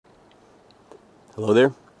Hello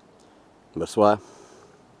there, bonsoir.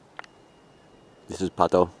 This is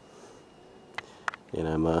Pato, and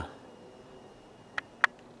I'm at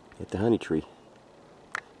the honey tree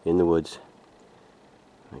in the woods.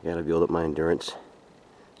 I gotta build up my endurance,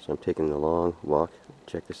 so I'm taking a long walk.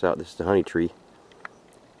 Check this out. This is the honey tree.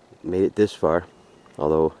 Made it this far,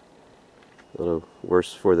 although a little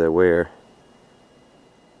worse for the wear.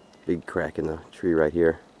 Big crack in the tree right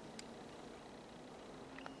here.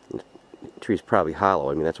 The tree's probably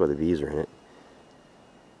hollow. I mean, that's why the bees are in it.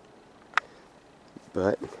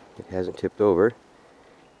 But it hasn't tipped over,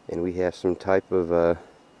 and we have some type of I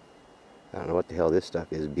don't know what the hell this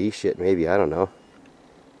stuff is. Bee shit maybe, I don't know.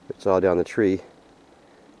 It's all down the tree,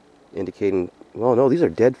 indicating, well, no, these are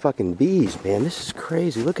dead fucking bees, man. This is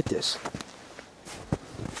crazy. Look at this.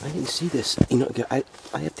 I didn't see this. You know, I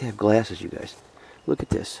have to have glasses, you guys. Look at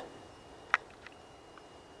this.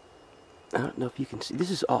 I don't know if you can see. This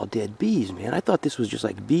is all dead bees, man. I thought this was just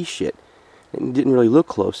like bee shit. It didn't really look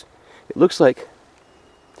close. It looks like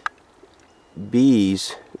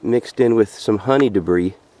bees mixed in with some honey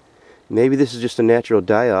debris. Maybe this is just a natural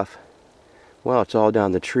die-off. Wow, it's all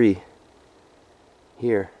down the tree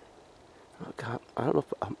here. Oh, God, I don't know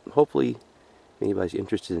if, hopefully if anybody's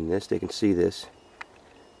interested in this, they can see this.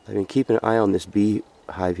 I've been keeping an eye on this bee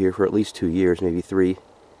hive here for at least 2 years, maybe 3.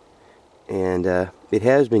 And it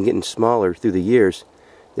has been getting smaller through the years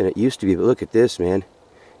than it used to be. But look at this, man.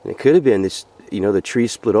 And it could have been this, you know, the tree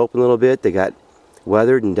split open a little bit. They got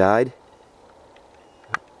weathered and died.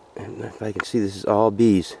 And if I can see, this is all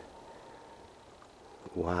bees.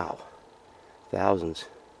 Wow. Thousands.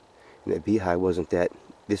 And that beehive wasn't that,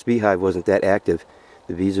 this beehive wasn't that active.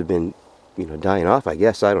 The bees have been, you know, dying off, I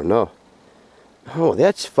guess. I don't know. Oh,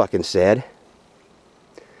 that's fucking sad.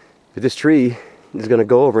 But this tree is going to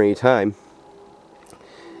go over any time.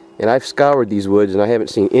 And I've scoured these woods and I haven't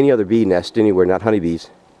seen any other bee nest anywhere, not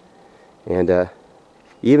honeybees. And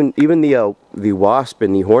even the wasp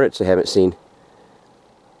and the hornets I haven't seen.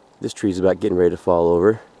 This tree's about getting ready to fall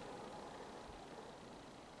over.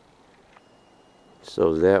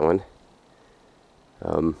 So is that one.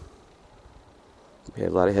 We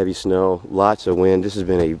had a lot of heavy snow, lots of wind. This has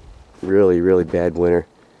been a really, really bad winter.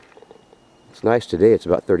 It's nice today, it's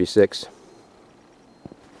about 36.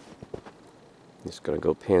 Just gonna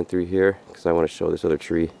go pan through here because I want to show this other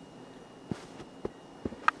tree.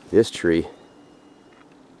 This tree,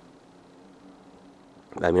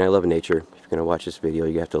 I mean, I love nature. If you're gonna watch this video,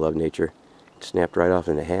 you have to love nature. It snapped right off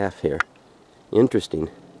into half here. Interesting,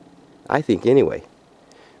 I think, anyway.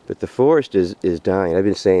 But the forest is dying. I've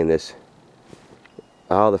been saying this.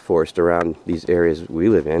 All the forest around these areas we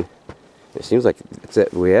live in, it seems like it's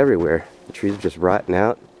that way everywhere. The trees are just rotting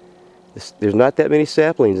out. There's not that many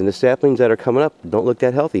saplings, and the saplings that are coming up don't look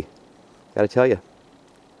that healthy. Gotta tell you.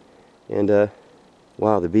 And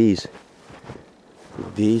wow, the bees. The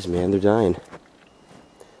bees, man, they're dying.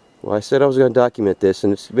 Well, I said I was going to document this,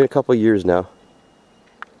 and it's been a couple of years now.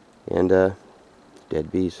 And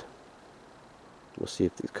dead bees. We'll see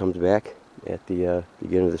if it comes back at the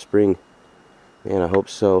beginning of the spring. Man, I hope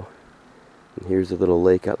so. And here's a little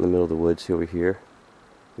lake out in the middle of the woods over here.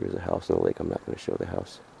 Here's a house in the lake. I'm not going to show the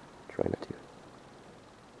house. Try not to.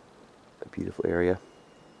 A beautiful area.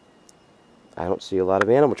 I don't see a lot of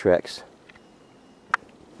animal tracks.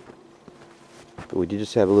 But we did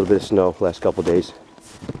just have a little bit of snow last couple of days.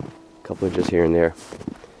 A couple inches here and there.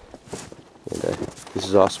 And this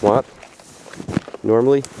is all swamp.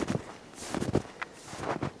 Normally.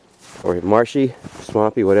 Or marshy,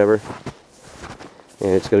 swampy, whatever.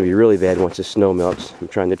 And it's going to be really bad once the snow melts. I'm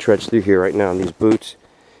trying to trudge through here right now in these boots.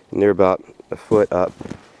 And they're about a foot up.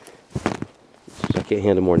 So I can't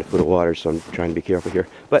handle more than a foot of water, so I'm trying to be careful here.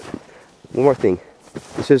 But one more thing.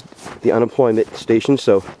 This is the unemployment station,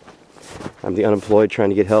 so I'm the unemployed trying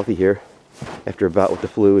to get healthy here after a bout with the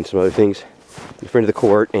flu and some other things in front of the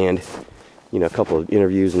court, and you know, a couple of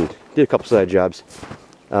interviews and did a couple side jobs.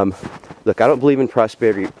 Look, I don't believe in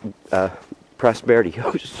prosperity,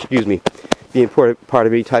 excuse me, being part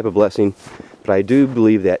of any type of blessing, but I do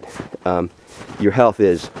believe that your health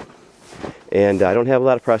is. And I don't have a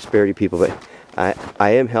lot of prosperity people, but I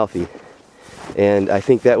am healthy, and I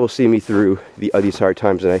think that will see me through these hard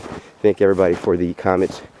times. And I thank everybody for the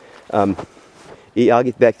comments. I'll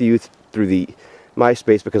get back to you through the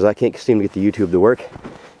MySpace because I can't seem to get the YouTube to work,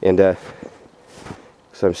 and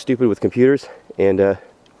so I'm stupid with computers. And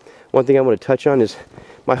one thing I want to touch on is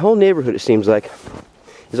my whole neighborhood, it seems like,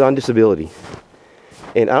 is on disability.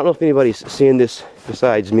 And I don't know if anybody's seeing this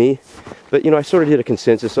besides me, but you know, I sort of did a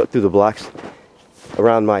consensus up through the blocks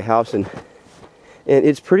around my house, and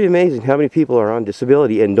it's pretty amazing how many people are on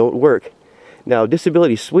disability and don't work. Now,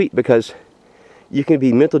 disability is sweet because you can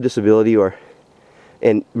be mental disability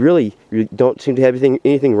and really you don't seem to have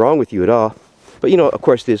anything wrong with you at all. But you know, of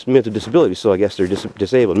course, there's mental disability, so I guess they're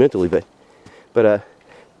disabled mentally. But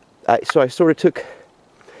so I sort of took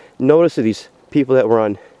notice of these people that were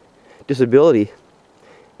on disability,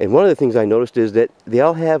 and one of the things I noticed is that they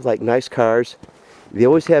all have like nice cars. They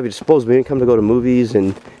always have a disposable income to go to movies,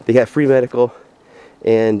 and they have free medical,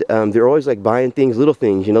 and they're always like buying things, little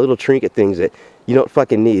things, you know, little trinket things that you don't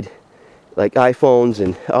fucking need, like iPhones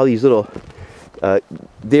and all these little.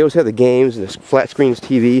 They always have the games and the flat screens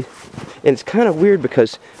TV, and it's kind of weird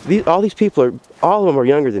because all these people all of them are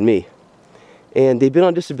younger than me, and they've been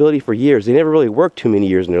on disability for years. They never really worked too many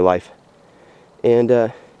years in their life,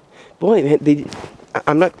 and boy, man,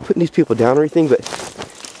 I'm not putting these people down or anything,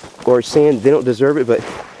 or saying they don't deserve it, but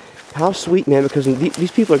how sweet, man, because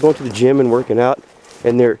these people are going to the gym and working out,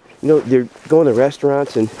 and they're going to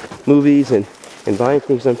restaurants and movies and buying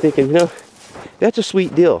things. I'm thinking, you know, that's a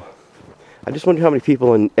sweet deal. I just wonder how many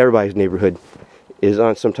people in everybody's neighborhood is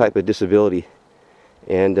on some type of disability,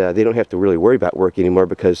 and they don't have to really worry about work anymore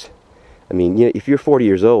because, I mean, you know, if you're 40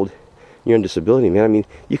 years old, you're on disability, man. I mean,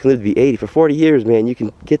 you can live to be 80. For 40 years, man, you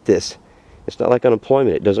can get this. It's not like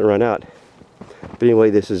unemployment. It doesn't run out. But anyway,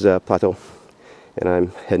 this is Plateau, and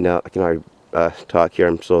I'm heading out. I can already talk here.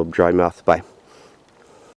 I'm so dry mouthed. Bye.